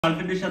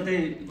গার্লফ্রেন্ডের সাথে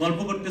গল্প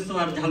করতেছো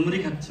আর ঝালমুড়ি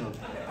খাচ্ছ।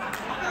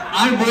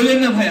 আর বললেন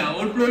না ভাইয়া,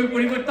 ওর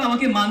পরিবার তো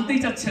আমাকে মানতেই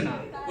চাচ্ছে না।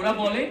 ওরা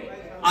বলে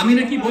আমি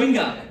নাকি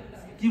বইঙ্গা।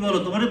 কি বলো,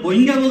 তোমারে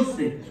বইঙ্গা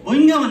বলছে?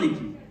 বইঙ্গা মানে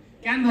কি?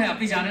 কেন ভাই,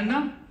 আপনি জানেন না?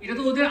 এটা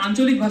তো ওদের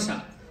আঞ্চলিক ভাষা।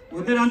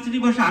 ওদের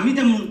আঞ্চলিক ভাষা আমি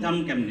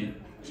জানবো কেমনে?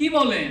 কি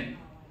বলেন?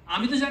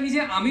 আমি তো জানি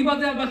যে আমি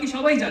বাদে আর বাকি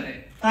সবাই জানে।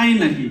 তাই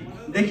নাকি?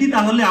 দেখি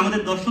তাহলে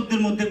আমাদের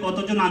দর্শকদের মধ্যে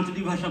কতজন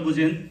আঞ্চলিক ভাষা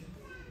বুঝেন।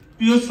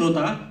 প্রিয়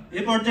শ্রোতা,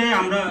 এ পর্যায়ে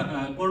আমরা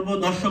করব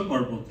দর্শক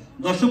পর্ব।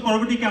 দর্শক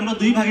পর্বটিকে আমরা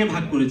দুই ভাগে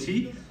ভাগ করেছি।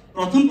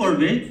 প্রথম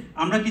পর্বে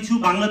আমরা কিছু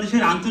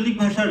বাংলাদেশের আঞ্চলিক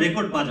ভাষার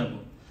রেকর্ড বাজাবো।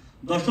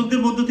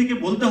 দর্শকদের মধ্য থেকে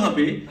বলতে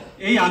হবে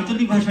এই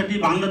আঞ্চলিক ভাষাটি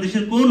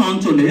বাংলাদেশের কোন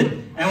অঞ্চলের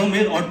এবং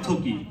এর অর্থ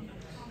কি।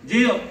 যে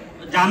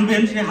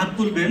জানবেন সে হাত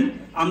তুলবেন,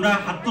 আমরা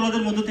হাত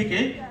তোলাদের মধ্য থেকে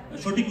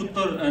সঠিক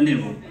উত্তর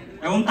নেব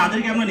এবং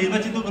তাদেরকে আমরা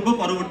নির্বাচিত করব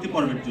পরবর্তী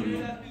পর্বের জন্য।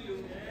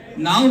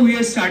 Now we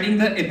are starting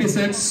the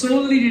episode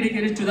solely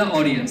dedicated to the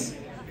audience.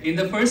 In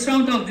the first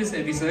round of this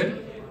episode,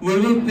 we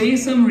will play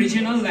some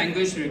regional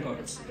language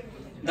records.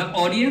 The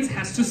audience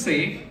has to say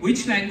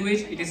which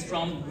language it is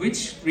from which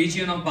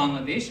region of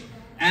Bangladesh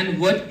and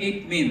what it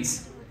means.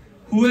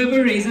 Whoever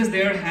raises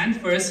their hand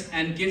first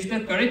and gives the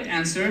correct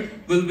answer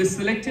will be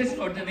selected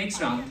for the next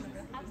round.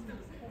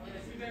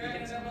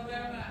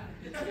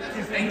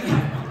 Thank you.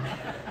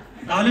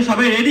 তাহলে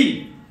সবাই ready?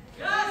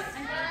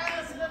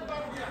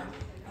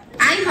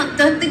 I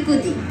হত্তে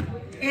কুদি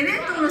এরে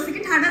তোর থেকে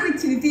ঠাডা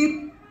হচ্ছে নি তুই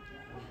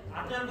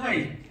আচ্ছা ভাই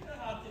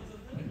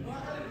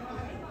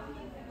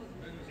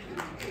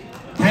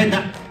ভাই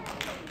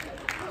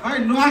ভাই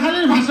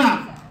নোয়াখালীর ভাষা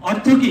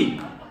অর্থ কি?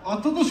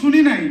 অত তো শুনি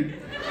নাই।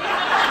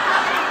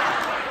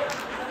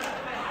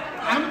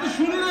 আমি তো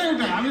শুনি নাই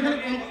ওটা, আমি খালি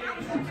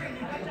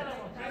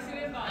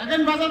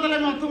এখন বাজার তাহলে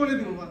আমি অর্থ বলে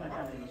দিব।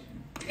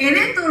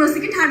 এরে তোর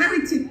থেকে ঠাডা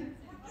হচ্ছে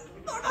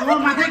তোমার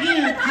মাথা কি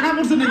খারাপ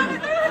পড়ছে নাকি?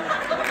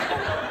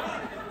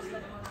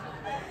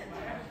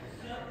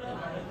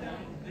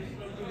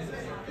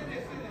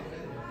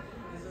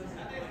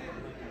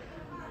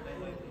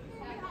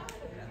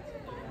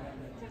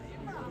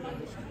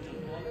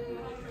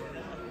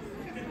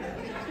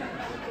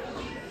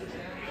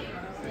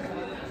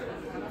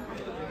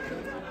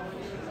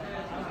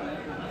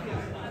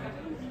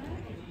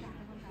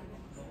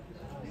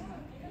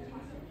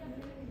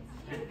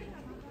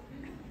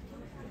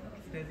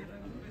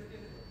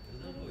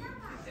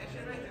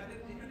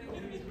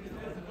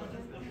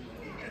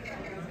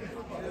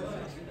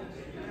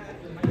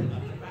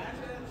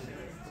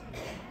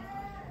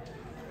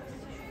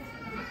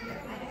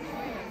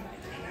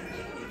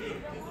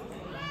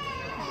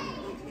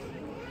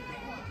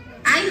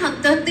 আই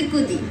হত্তে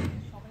কুদি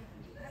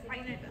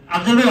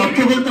আফজাল ভাই অর্থ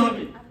বলতে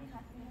হবে।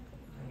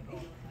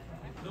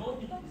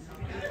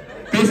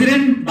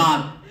 প্রেসিডেন্ট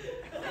বাদ।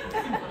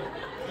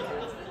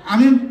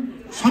 আমি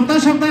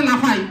সপ্তাহে সপ্তাহে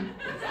লাফাই।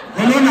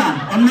 হলো না,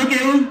 অন্য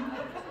কেউ?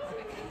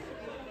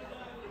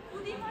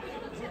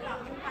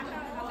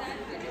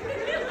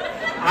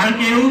 আর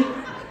কেউ?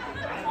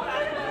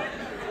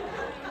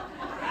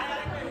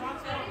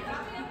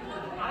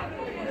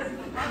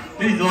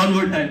 Please one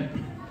more time.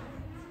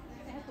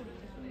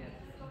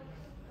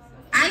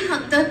 I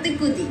হত্তে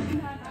কুদি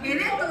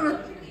এরে তোর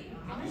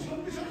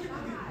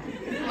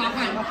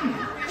লাফাই,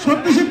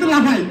 সত্যি সত্যি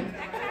লাফাই।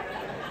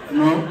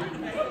 নো।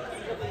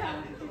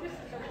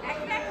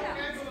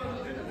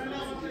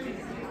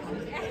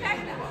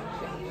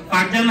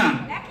 পারজানা,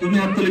 তুমি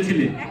হাত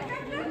তুলেছিলে।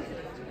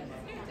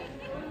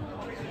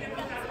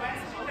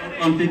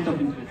 Conflict of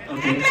interest.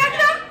 ওকে,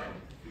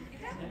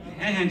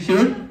 হ্যাঁ হ্যাঁ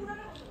শিওর।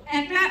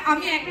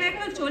 আমি একলা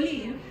একলা চলি।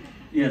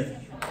 ইয়েস।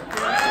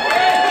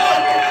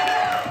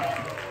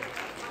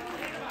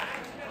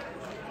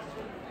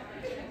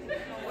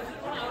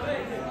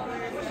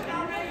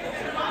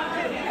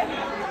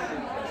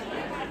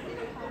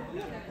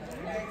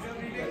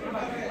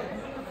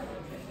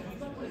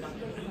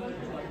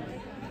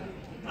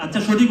 আচ্ছা,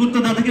 সঠিক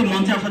উত্তর দাদাকে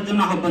মঞ্চে আসার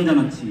জন্য আহ্বান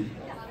জানাচ্ছি।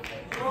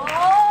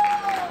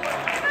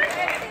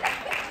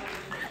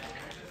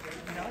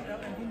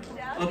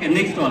 ওকে,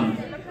 নেক্সট ওয়ান।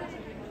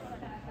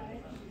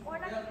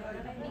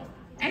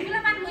 একলা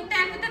মান হইতে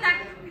একতে ডাক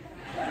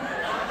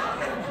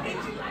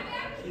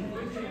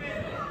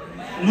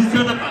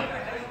নুসরাত আপা,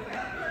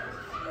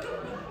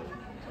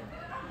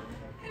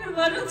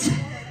 মানুষ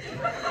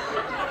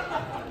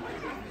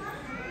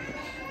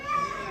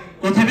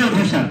কোথাকার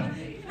ভাষা?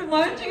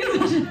 ময়ূরচিকের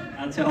ভাষা।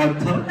 আচ্ছা,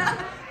 অর্থ?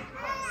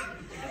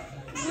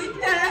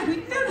 হইতে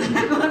হইতে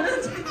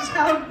মানুষ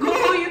যাও গো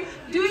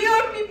do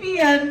your PP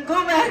and go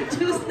back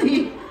to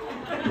sleep.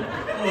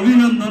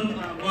 অভিনন্দন,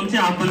 মঞ্চে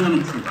আহ্বান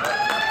জানাচ্ছি।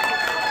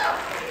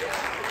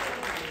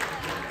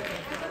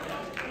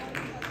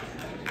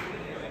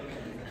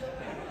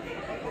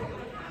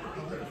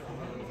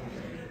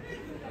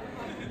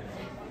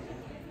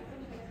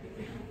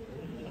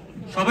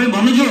 সবাই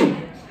মনোযোগ।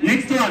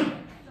 Next one.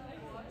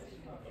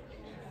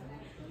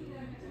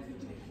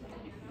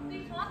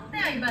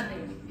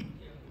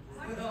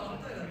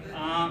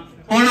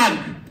 পরাগ,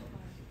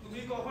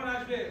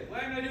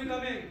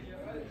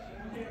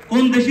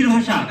 কোন দেশের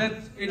ভাষা?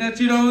 এটা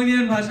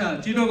চিটাগংইয়ান ভাষা,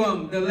 Chittagong,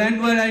 the land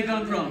where I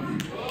come from.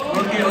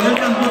 Okay,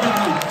 welcome to the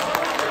group.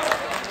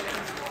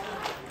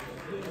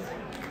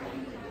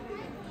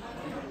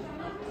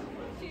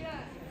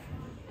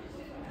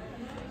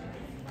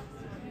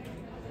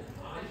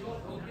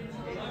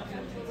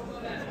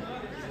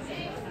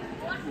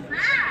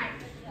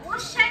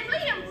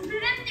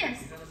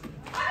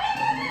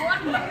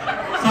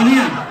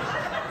 Sonia,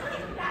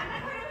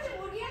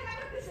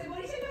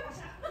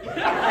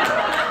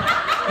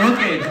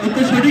 ওকে,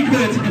 উত্তর সঠিক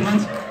হয়েছে।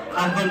 মঞ্চ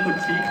আহ্বান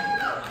করছি।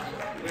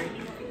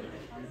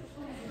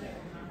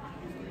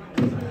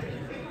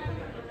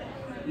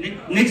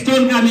 নেক্সট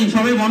ওয়ান কামিং,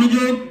 সবাই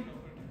মনোযোগ।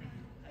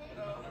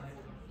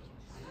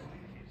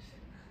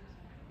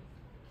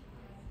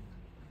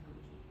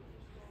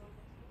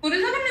 What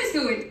is happening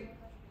to it?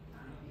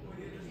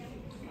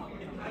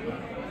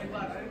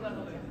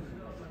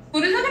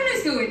 What is happening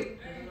to it?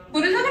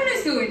 What is happening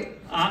to it?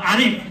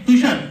 Arif,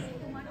 তুষার,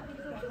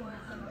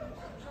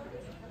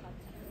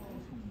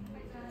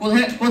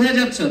 কোথায় কোথায়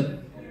যাচ্ছ?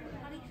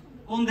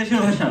 কোন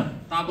দেশের ভাষা,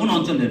 কোন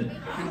অঞ্চলের?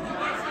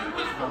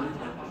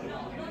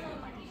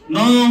 ন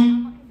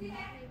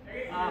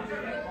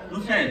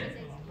নুসাইর,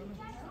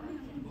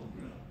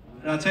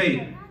 রাজশাহী,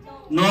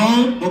 ন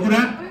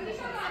বগুড়া,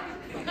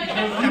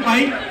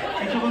 চাপাই।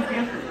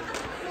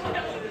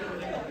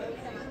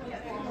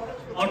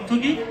 অর্থ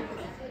কি?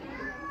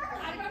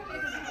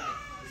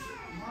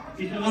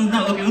 কিশোরগঞ্জ না,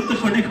 ওকে, উত্তর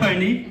সঠিক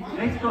হয়নি।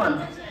 নেক্সট ওয়ান,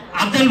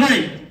 আফজাল ভাই।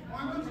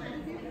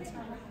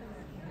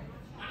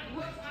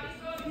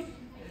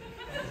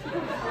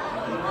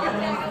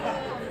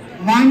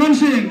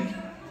 Mymensingh,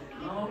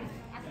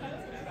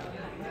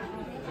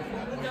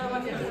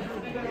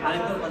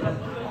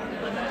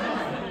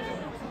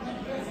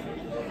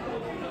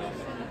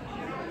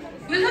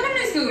 What is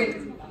happening to it?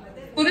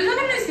 What is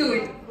happening to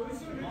it?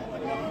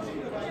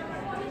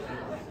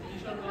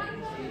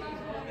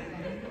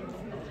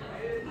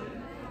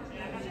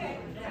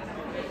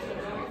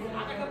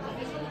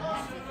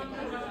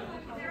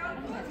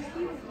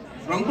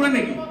 রংপুরে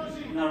নাকি?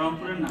 না,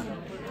 রংপুরের না।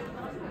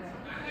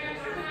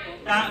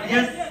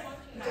 Yes.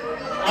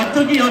 অর্থ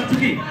কি? অর্থ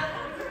কি?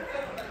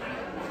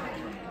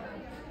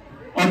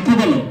 অর্থ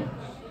বলো,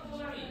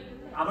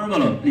 আবার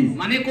বলো প্লিজ।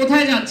 মানে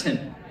কোথায় যাচ্ছেন?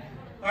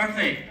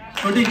 পারফেক্ট,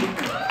 সঠিক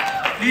উত্তর।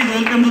 প্লিজ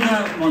ওয়েলকাম টু দ্য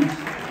মঞ্চ।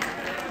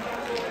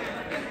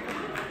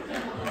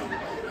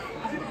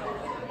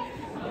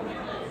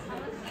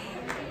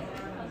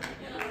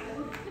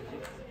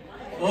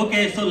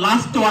 ওকে, সো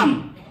লাস্ট ওয়ান।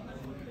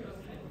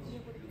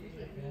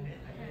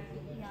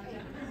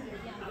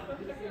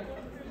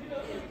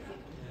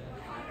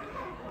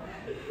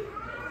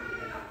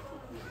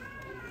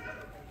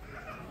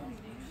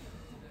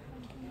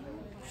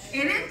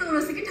 এরে তোর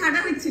থেকে ঠাডা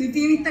হচ্ছিল,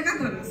 তুই মিথ্যা কা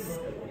করিস?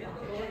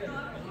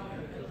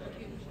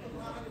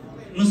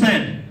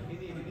 নুসাইর,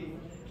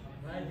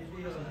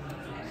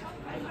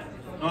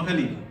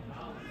 নোয়াখালী।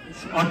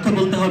 অর্থ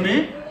বলতে হবে।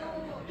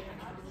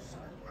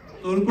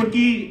 তোর উপর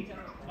কি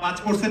পাঁচ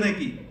পড়ছে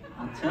নাকি?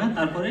 আচ্ছা,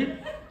 তারপরে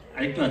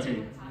আরেকটু আছে।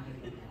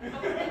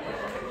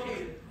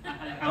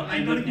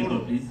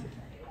 প্লিজ।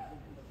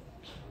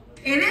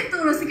 এরে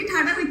তোর থেকে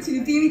ঠাডা হচ্ছিল,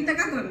 তুই মিথ্যা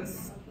কা করিস?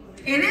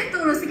 এরে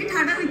তোর থেকে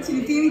ঠাডা হচ্ছিল,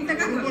 তুই মিথ্যা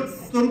কা করিস?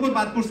 তোর উপর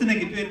বাদ পড়ছে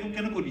নাকি? তুই এরকম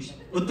কেন করিস?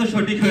 উত্তর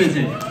সঠিক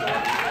হয়েছে।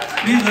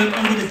 Please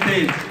welcome to the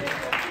stage.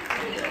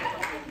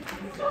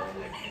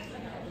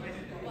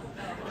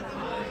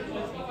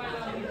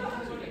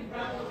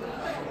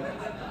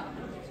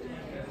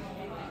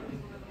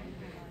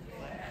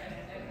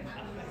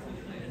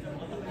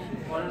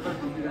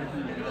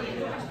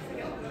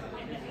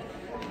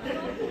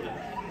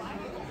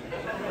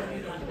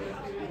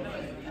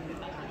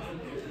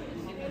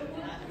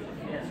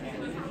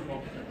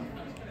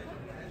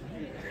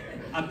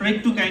 আপনারা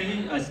একটু কাইন্ডলি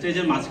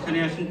স্টেজের মাঝখানে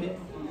আসুন প্লিজ।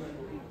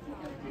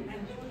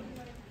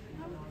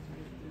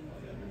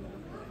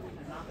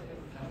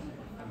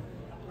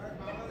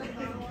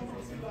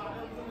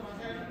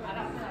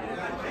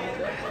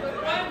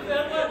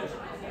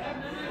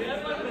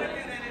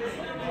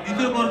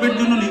 দ্বিতীয় পর্বের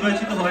জন্য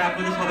নির্বাচিত হয়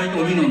আপনাদের সবাইকে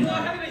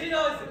অভিনন্দন।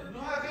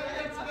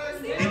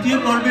 দ্বিতীয়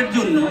পর্বের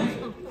জন্য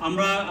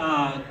আমরা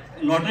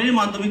লটারির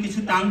মাধ্যমে কিছু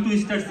টাং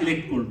টুইস্টার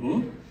সিলেক্ট করব।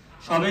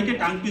 সবাইকে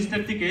টাং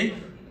টুইস্টার থেকে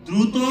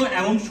দ্রুত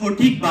এবং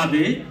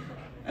সঠিকভাবে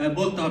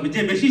বলতে হবে।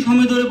 যে বেশি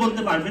সময় ধরে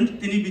বলতে পারবেন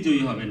তিনি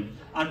বিজয়ী হবেন।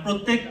 আর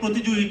প্রত্যেক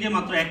প্রতিযোগীকে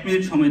মাত্র 1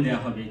 মিনিট সময়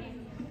দেওয়া হবে।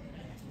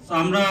 তো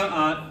আমরা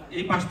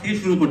এই পাশ থেকে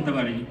শুরু করতে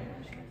পারি।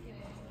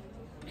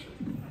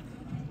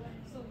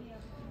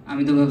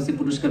 আমি তো ভাবছি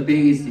পুরস্কার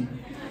পেয়ে গেছি।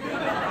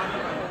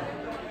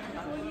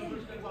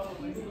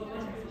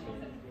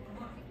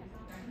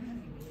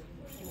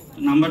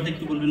 নাম্বারটা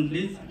একটু বলবেন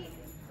প্লিজ।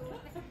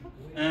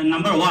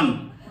 নাম্বার 1।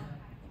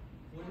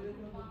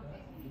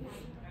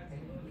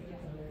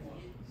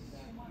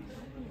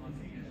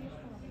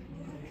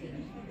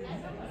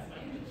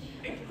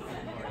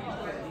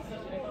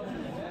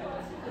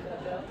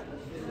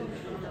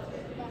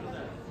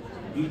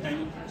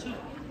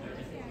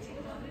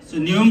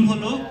 নিয়ম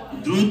হলো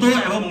দ্রুত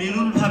এবং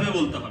নির্ভুলভাবে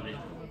বলতে হবে।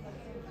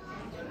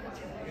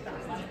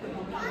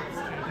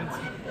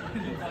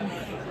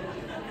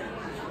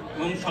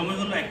 এবং সময়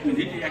হলো 1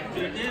 মিনিট। এই 1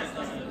 মিনিটের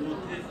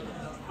মধ্যে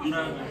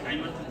আমরা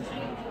টাইমার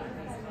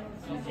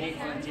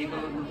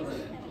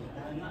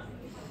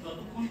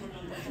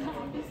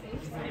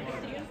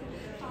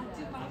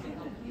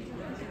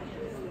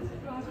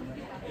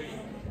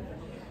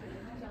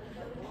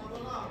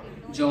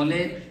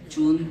জলে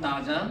চুন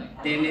তাজা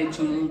তেলে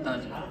চুল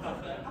তাজা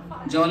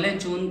জলে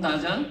চুন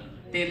তাজা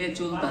তেলে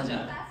চুল তাজা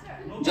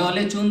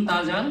জলে চুন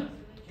তাজা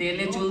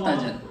তেলে চুল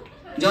তাজা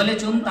জলে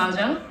চুন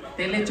তাজা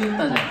তেলে চুল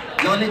তাজা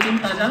জলে চুন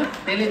তাজা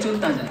তেলে চুল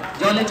তাজা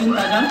জলে চুন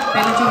তাজা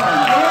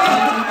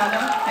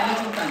তেলে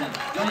চুল তাজা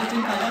জলে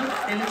চুন তাজা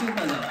তেলে চুল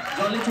তাজা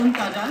জলে চুন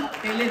তাজা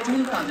তেলে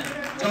চুল তাজা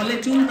জলে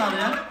চুন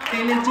তাজা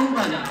তেলে চুল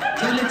তাজা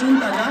জলে চুন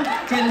তাজা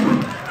তেলে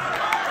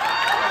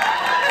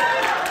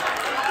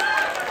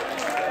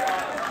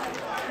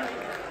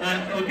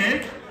ওকে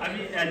আমি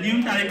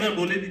নিয়মটা আরেকবার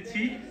বলে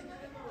দিচ্ছি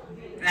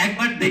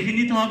একবার দেখে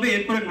নিতে হবে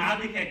এরপরে না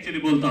দেখে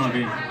অ্যাকচুয়ালি বলতে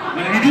হবে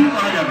মানে রিডিং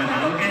করা যাবে না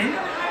ওকে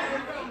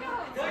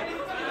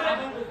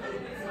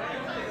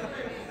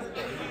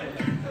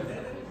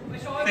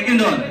সেকেন্ড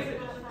ওয়ান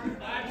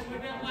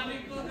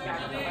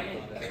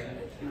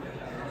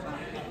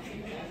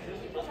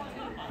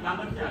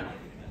নাম্বার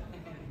 4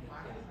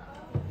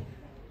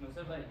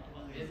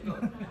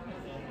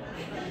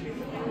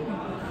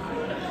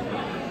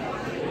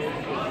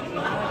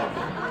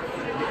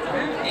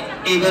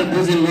 এইবার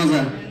বুঝেন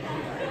মজা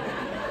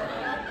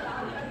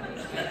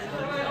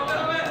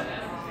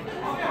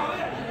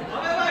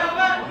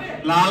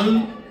লাল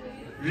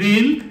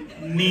রিল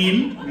নীল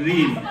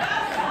রিল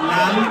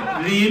লাল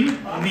রিল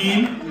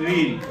নীল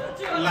রিল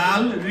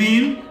লাল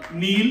রিল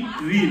নীল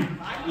রিল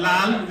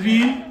লাল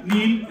রিল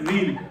নীল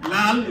রিল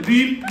লাল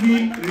রিল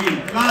নীল রিল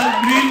লাল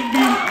রিল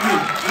নীল রিল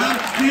লাল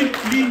রিল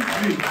নীল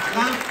রিল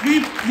লাল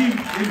রিল নীল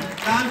রিল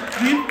লাল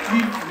রিল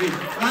নীল রিল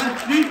লাল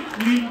রিল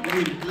নীল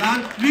রিল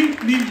লাল রিল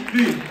নীল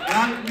রিল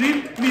লাল রিল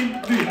নীল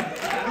রিল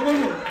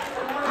বলবো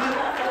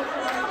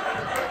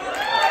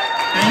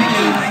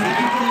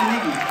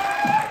Thank you.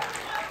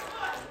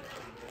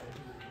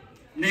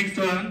 Next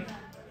one.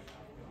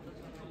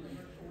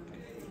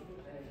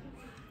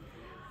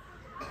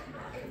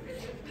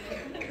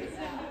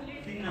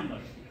 Big number.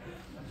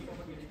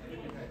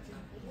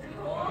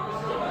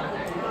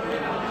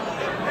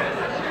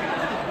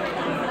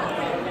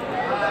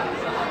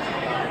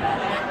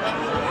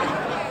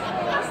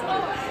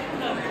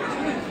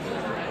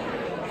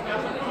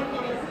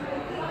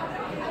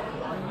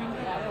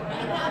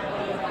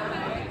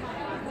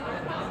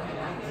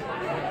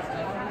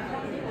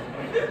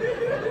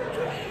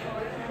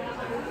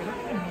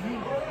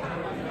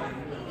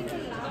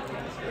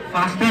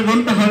 Faster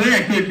বলতে হবে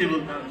accurately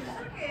বলতে হবে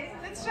Okay,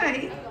 let's try.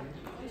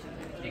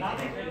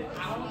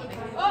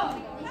 Oh,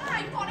 না,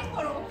 একটু অনেক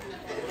বড়।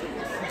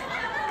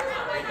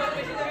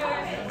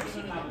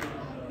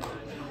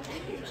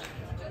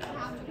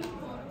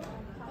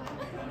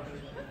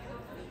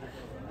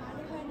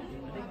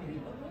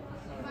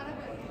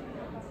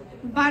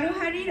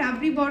 বারোহারি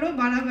রাবড়ি বড়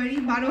বাড়াবাড়ি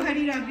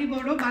বারোহারি রাবড়ি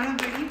বড়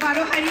বাড়াবাড়ি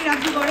বারোহারি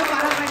রাবড়ি বড়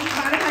বাড়াবাড়ি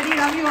বারোহারি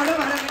রাবড়ি বড়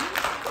বাড়াবাড়ি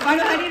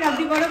বারোহারি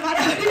রাবড়ি বড়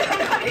বাড়াবাড়ি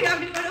বারোহারি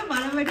রাবড়ি বড়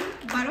বাড়াবাড়ি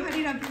বারোহারি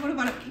রাবড়ি বড়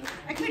বাড়াবাড়ি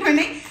এক মিনিট হয়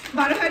নাই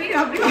বারোহারি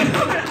রাবড়ি বড়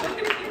বাড়াবাড়ি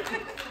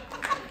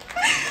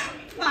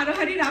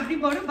বারোহারি রাবড়ি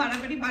বড়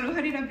বাড়াবাড়ি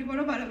বারোহারি রাবড়ি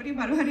বড় বাড়াবাড়ি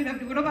বারোহারি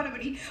রাবড়ি বড়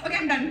বাড়াবাড়ি okay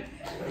I am done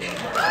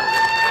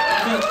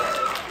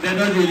That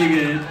was really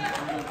good.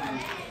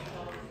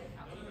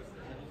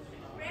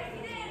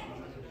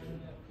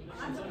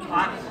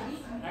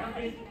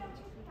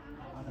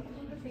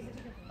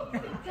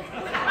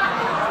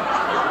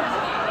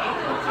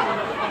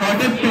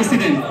 What a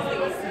president.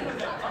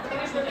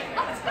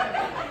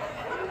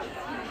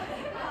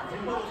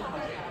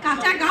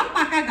 কাঁচা গাব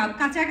পাকা গাব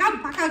কাঁচা গাব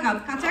পাকা গাব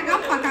কাঁচা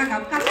গাব পাকা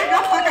গাব কাঁচা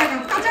গাব পাকা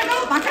গাব কাঁচা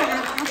গাব পাকা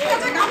গাব কাঁচা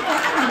গাব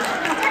পাকা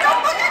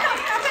গাব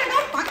কাঁচা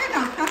গাব পাকা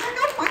গাব কাঁচা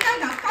গাব পাকা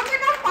গাব কাঁচা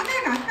গাব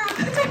পাকা গাব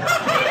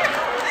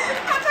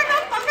কাঁচা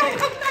গাব পাকা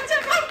গাব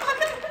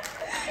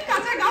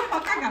কাঁচা গাব পাকা গাব কাঁচা গাব পাকা কাঁচা গাব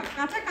পাকা গাব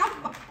কাঁচা গাব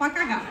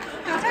পাকা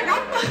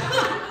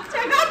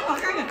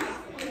গাব কাঁচা গাব পাকা গাব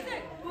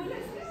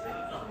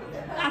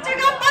কাঁচা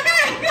গাব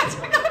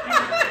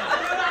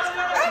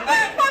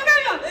পাকা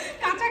গাব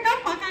কাঁচা গাব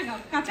পাকা গাব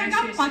কাঁচা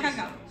গাব পাকা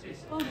গাব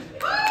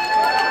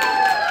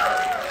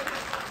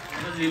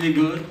That was really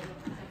good.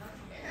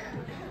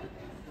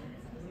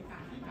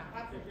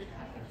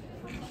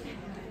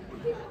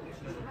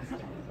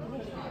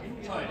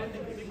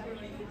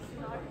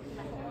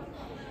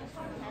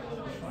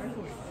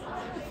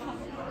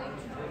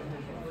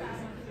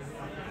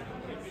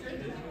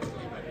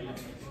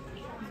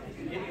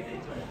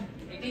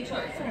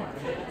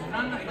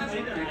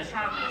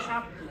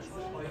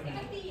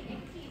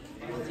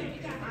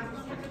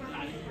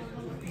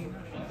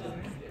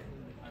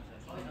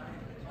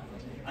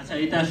 আচ্ছা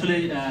এটা আসলে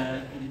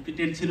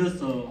রিপিটেড ছিল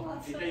তো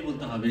এটাই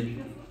বলতে হবে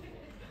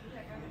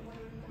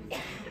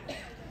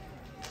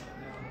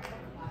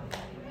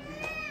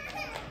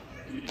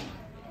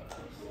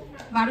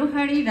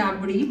বারোহারি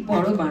রাবড়ি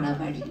বড়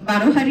বাড়াবাড়ি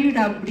বারোহারি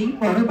রাবড়ি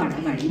বড়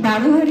বাড়াবাড়ি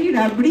বারোহারি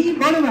রাবড়ি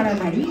বড়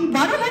বাড়াবাড়ি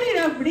বারোহারি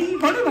রাবড়ি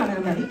বড়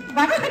বাড়াবাড়ি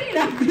বারোহারি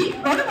রাবড়ি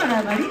বড়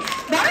বাড়াবাড়ি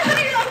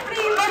বারোহারি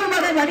রাবড়ি বড়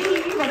বাড়াবাড়ি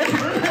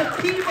বারোহারি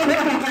রাবড়ি